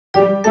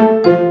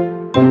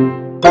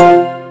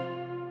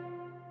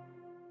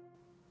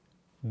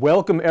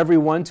Welcome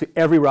everyone to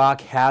Every Rock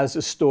Has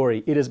a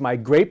Story. It is my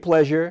great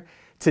pleasure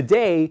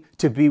today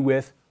to be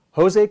with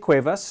Jose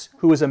Cuevas,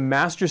 who is a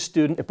master's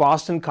student at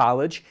Boston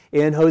College,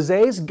 and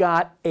Jose's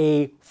got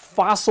a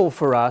fossil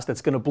for us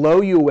that's going to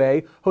blow you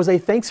away. Jose,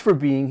 thanks for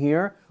being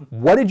here.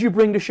 What did you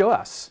bring to show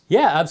us?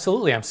 Yeah,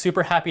 absolutely. I'm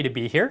super happy to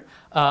be here.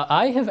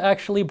 I have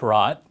actually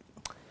brought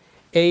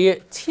a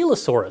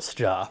Tylosaurus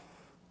jaw.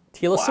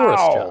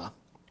 Jaw.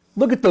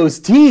 Look at those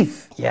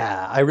teeth.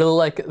 Yeah, I really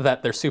like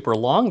that they're super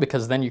long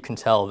because then you can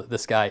tell that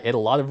this guy ate a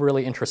lot of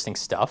really interesting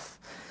stuff.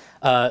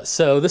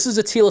 So this is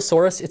a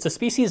Tylosaurus. It's a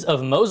species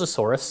of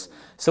Mosasaurus,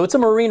 so it's a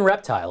marine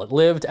reptile. It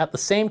lived at the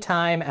same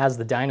time as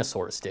the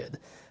dinosaurs did.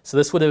 So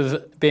this would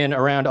have been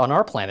around on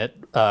our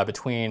planet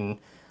between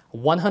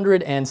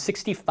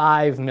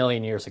 165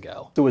 million years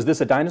ago. So is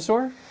this a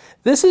dinosaur?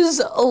 This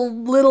is a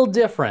little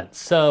different.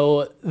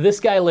 So this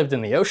guy lived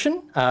in the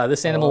ocean.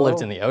 This animal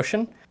lived in the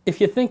ocean. If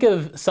you think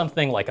of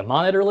something like a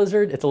monitor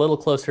lizard, it's a little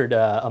closer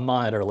to a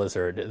monitor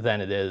lizard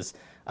than it is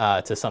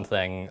to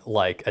something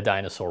like a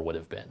dinosaur would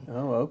have been.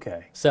 Oh,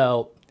 okay.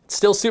 So it's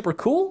still super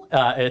cool.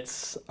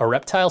 It's a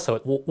reptile, so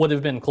it would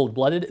have been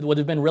cold-blooded. It would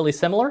have been really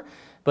similar,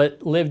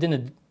 but lived in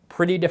a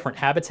pretty different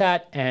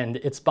habitat, and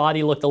its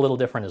body looked a little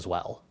different as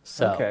well.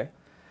 So okay.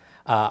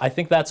 I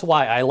think that's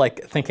why I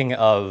like thinking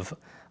of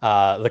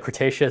the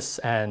Cretaceous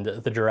and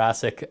the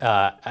Jurassic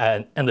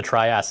and the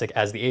Triassic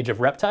as the age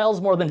of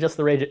reptiles more than just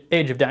the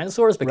age of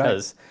dinosaurs,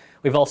 because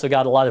we've also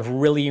got a lot of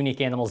really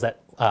unique animals that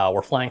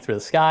were flying through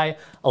the sky,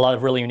 a lot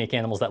of really unique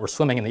animals that were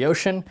swimming in the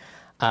ocean,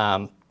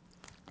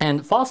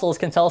 and fossils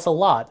can tell us a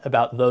lot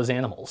about those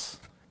animals.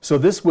 So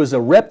this was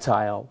a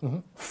reptile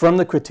from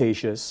the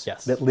Cretaceous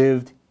that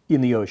lived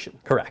in the ocean.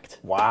 Correct.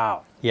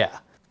 Wow. Yeah.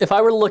 If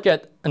I were to look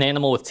at an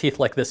animal with teeth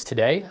like this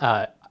today,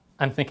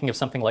 I'm thinking of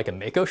something like a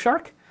mako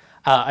shark.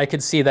 I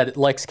could see that it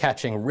likes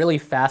catching really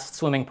fast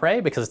swimming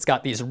prey because it's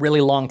got these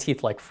really long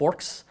teeth like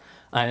forks,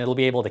 and it'll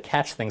be able to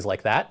catch things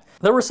like that.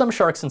 There were some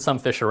sharks and some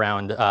fish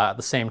around at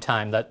the same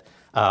time that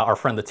our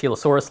friend the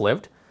Tylosaurus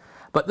lived,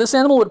 but this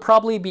animal would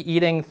probably be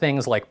eating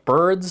things like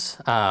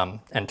birds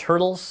and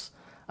turtles,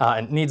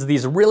 and it needs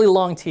these really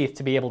long teeth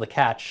to be able to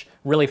catch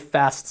really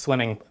fast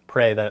swimming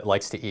prey that it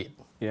likes to eat.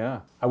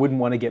 Yeah, I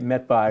wouldn't want to get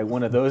met by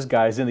one of those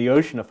guys in the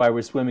ocean if I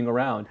were swimming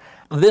around.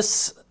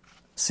 This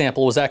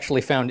sample was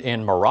actually found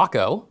in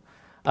Morocco,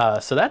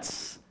 so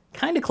that's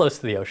kind of close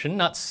to the ocean,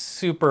 not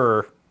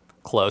super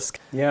close.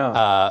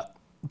 Yeah.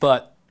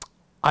 But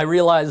I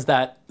realized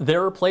that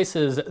there are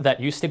places that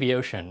used to be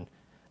ocean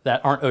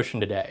that aren't ocean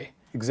today.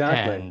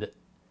 Exactly. And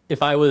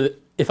if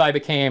I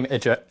became a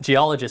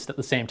geologist at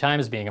the same time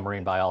as being a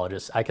marine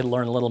biologist, I could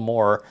learn a little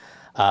more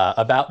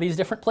about these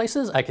different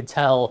places. I could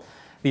tell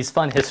these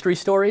fun history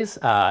stories,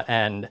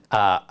 and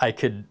I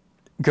could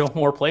go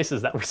more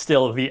places that were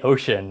still the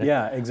ocean.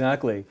 Yeah,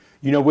 exactly.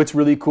 You know what's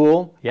really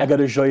cool? Yeah. I got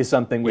to show you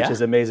something which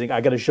is amazing.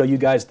 I got to show you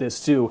guys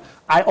this too.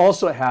 I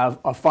also have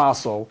a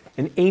fossil,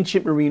 an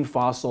ancient marine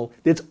fossil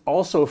that's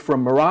also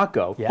from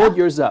Morocco. Yeah. Hold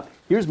yours up.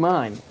 Here's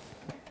mine.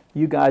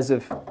 You guys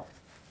have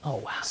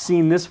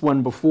seen this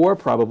one before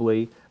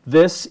probably.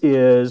 This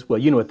is, well,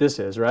 you know what this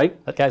is,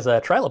 right? That guy's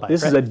a trilobite,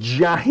 This is a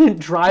giant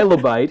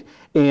trilobite,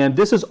 and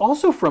this is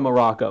also from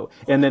Morocco.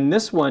 And then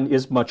this one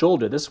is much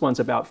older. This one's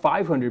about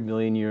 500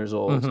 million years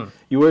old.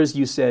 Yours,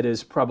 you said,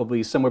 is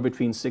probably somewhere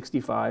between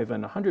 65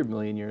 and 100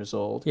 million years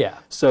old. Yeah.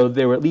 So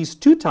there were at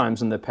least 2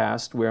 times in the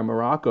past where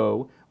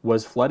Morocco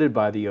was flooded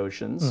by the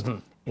oceans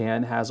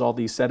and has all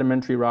these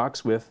sedimentary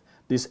rocks with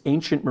this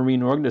ancient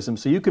marine organism.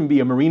 So you can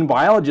be a marine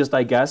biologist,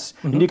 I guess,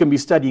 and you can be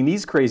studying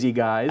these crazy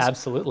guys.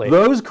 Absolutely.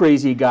 Those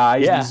crazy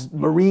guys, these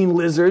marine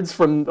lizards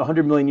from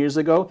 100 million years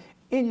ago,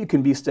 and you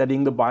can be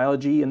studying the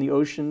biology in the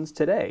oceans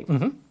today.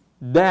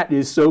 That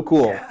is so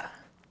cool. Yeah.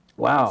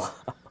 Wow.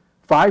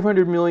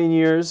 500 million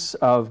years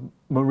of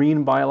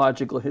marine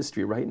biological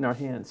history right in our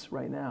hands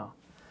right now.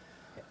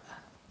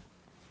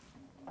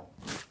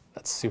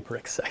 That's super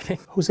exciting.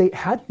 Jose,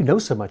 how do you know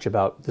so much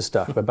about this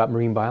stuff, about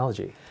marine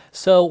biology?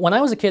 So when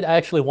I was a kid, I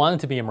actually wanted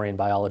to be a marine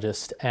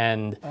biologist,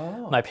 and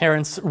my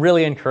parents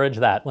really encouraged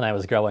that when I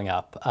was growing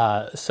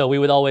up. So we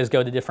would always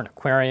go to different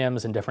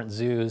aquariums and different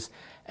zoos,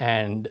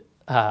 and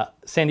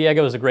San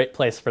Diego is a great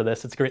place for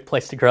this. It's a great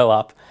place to grow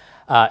up.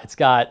 It's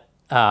got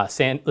the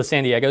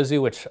San Diego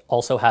Zoo, which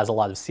also has a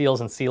lot of seals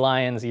and sea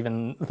lions,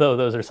 even though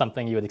those are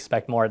something you would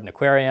expect more at an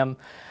aquarium.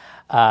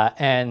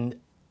 And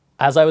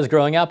as I was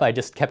growing up, I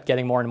just kept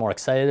getting more and more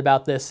excited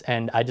about this,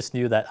 and I just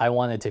knew that I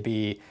wanted to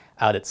be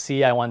out at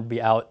sea. I wanted to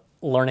be out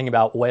learning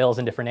about whales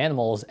and different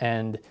animals.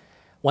 And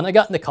when I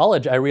got into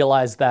college, I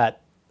realized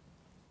that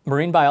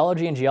marine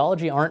biology and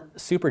geology aren't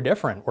super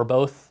different. We're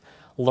both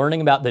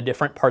learning about the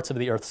different parts of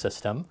the Earth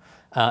system.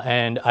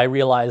 And I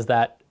realized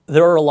that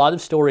there are a lot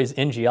of stories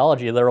in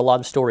geology, there are a lot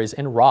of stories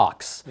in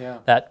rocks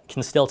that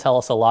can still tell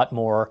us a lot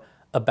more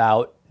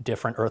about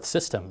different Earth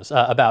systems,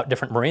 about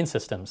different marine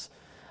systems.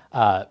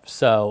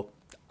 So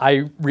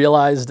I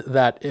realized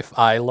that if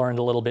I learned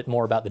a little bit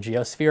more about the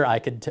geosphere, I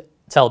could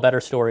tell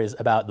better stories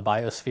about the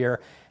biosphere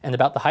and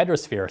about the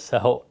hydrosphere.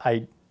 So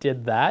I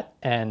did that,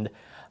 and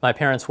My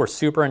parents were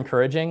super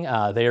encouraging.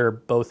 They are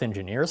both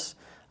engineers.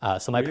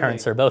 So my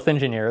parents are both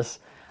engineers.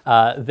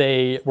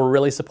 They were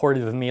really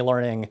supportive of me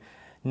learning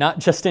not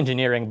just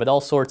engineering, but all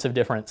sorts of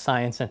different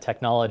science and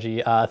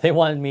technology. They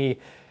wanted me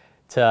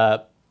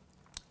to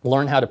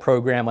learn how to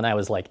program when I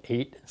was like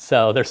 8.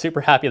 So they're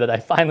super happy that I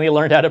finally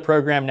learned how to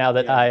program now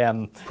that I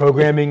am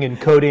programming and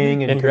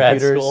coding and in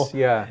computers. grad school.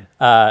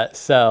 Yeah.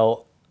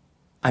 So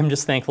I'm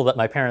just thankful that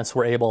my parents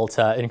were able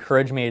to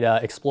encourage me to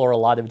explore a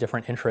lot of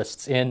different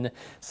interests in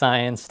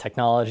science,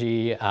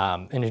 technology,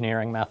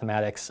 engineering,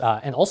 mathematics,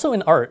 and also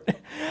in art.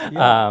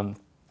 Yeah.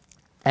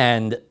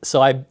 And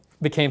so I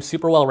became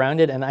super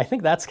well-rounded, and I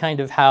think that's kind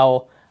of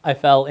how I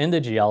fell into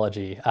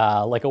geology,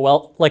 like a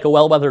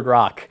well-weathered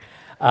rock.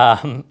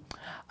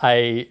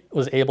 I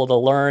was able to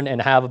learn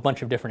and have a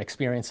bunch of different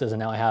experiences, and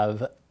now I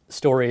have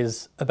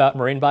stories about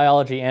marine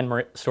biology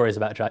and stories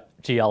about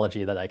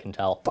geology that I can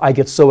tell. I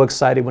get so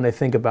excited when I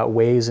think about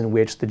ways in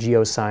which the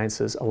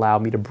geosciences allow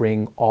me to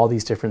bring all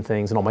these different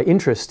things and all my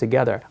interests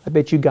together. I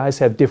bet you guys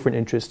have different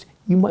interests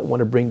you might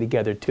want to bring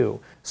together too.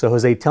 So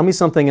Jose, tell me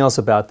something else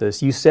about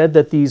this. You said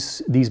that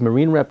these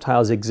marine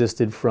reptiles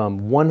existed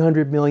from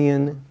 100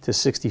 million to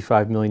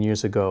 65 million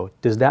years ago.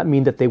 Does that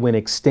mean that they went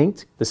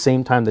extinct the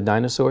same time the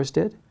dinosaurs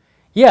did?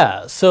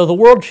 Yeah, so the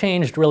world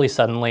changed really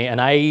suddenly,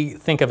 and I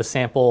think of a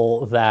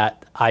sample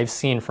that I've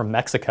seen from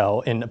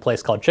Mexico in a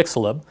place called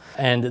Chicxulub,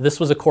 and this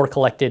was a core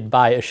collected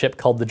by a ship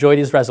called the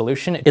Joides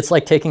Resolution. It's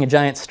like taking a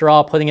giant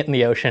straw, putting it in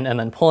the ocean, and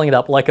then pulling it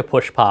up like a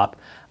push pop,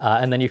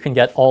 and then you can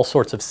get all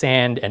sorts of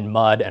sand and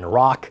mud and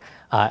rock,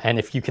 and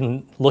if you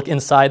can look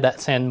inside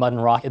that sand, mud,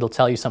 and rock, it'll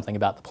tell you something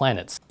about the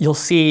planets. You'll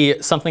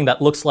see something that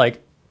looks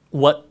like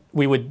what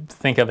we would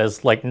think of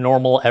as like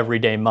normal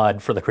everyday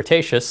mud for the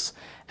Cretaceous,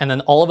 and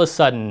then all of a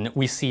sudden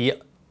we see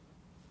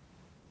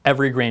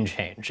every grain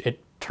change. It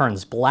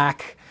turns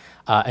black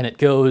and it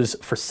goes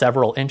for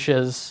several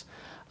inches.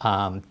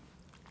 There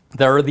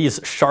are these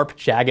sharp,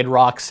 jagged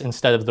rocks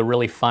instead of the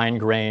really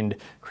fine-grained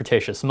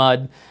Cretaceous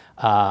mud,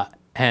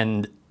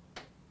 and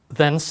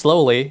then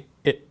slowly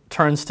it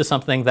turns to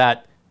something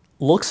that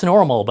looks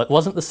normal but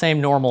wasn't the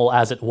same normal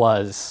as it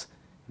was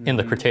in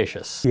the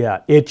Cretaceous.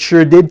 Yeah, it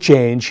sure did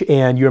change,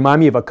 and you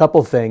remind me of a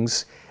couple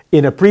things.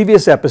 In a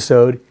previous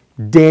episode,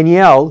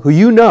 Danielle, who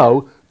you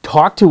know,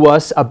 talked to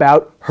us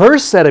about her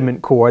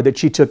sediment core that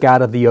she took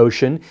out of the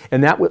ocean,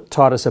 and that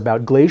taught us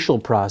about glacial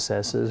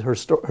processes.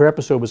 Her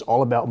episode was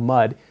all about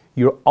mud.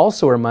 You're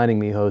also reminding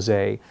me,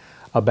 Jose,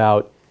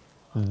 about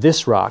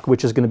this rock,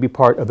 which is going to be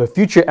part of a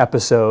future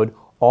episode,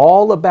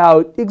 all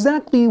about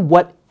exactly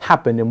what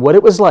happened and what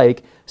it was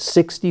like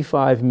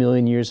 65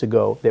 million years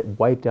ago that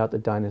wiped out the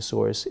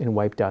dinosaurs and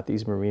wiped out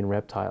these marine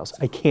reptiles.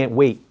 I can't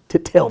wait to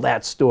tell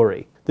that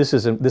story. This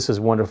is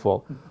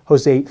wonderful.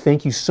 Jose,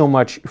 thank you so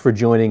much for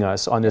joining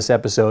us on this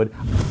episode.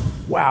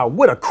 Wow,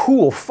 what a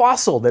cool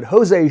fossil that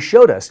Jose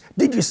showed us.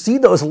 Did you see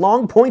those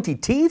long pointy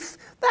teeth?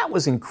 That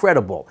was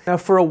incredible. Now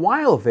for a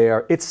while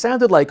there, it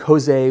sounded like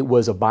Jose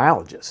was a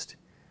biologist.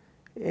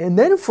 And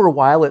then for a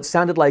while, it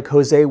sounded like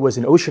Jose was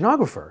an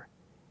oceanographer.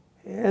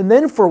 And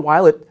then for a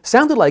while, it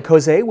sounded like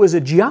Jose was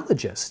a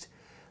geologist.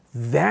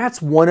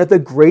 That's one of the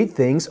great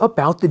things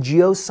about the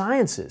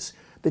geosciences.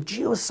 The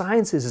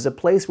geosciences is a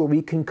place where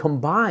we can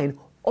combine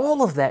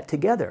all of that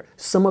together.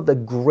 Some of the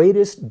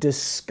greatest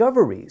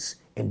discoveries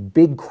and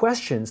big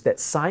questions that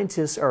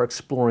scientists are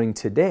exploring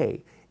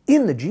today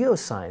in the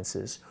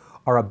geosciences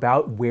are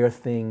about where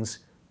things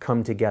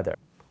come together.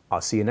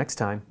 I'll see you next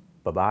time.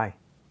 Bye-bye.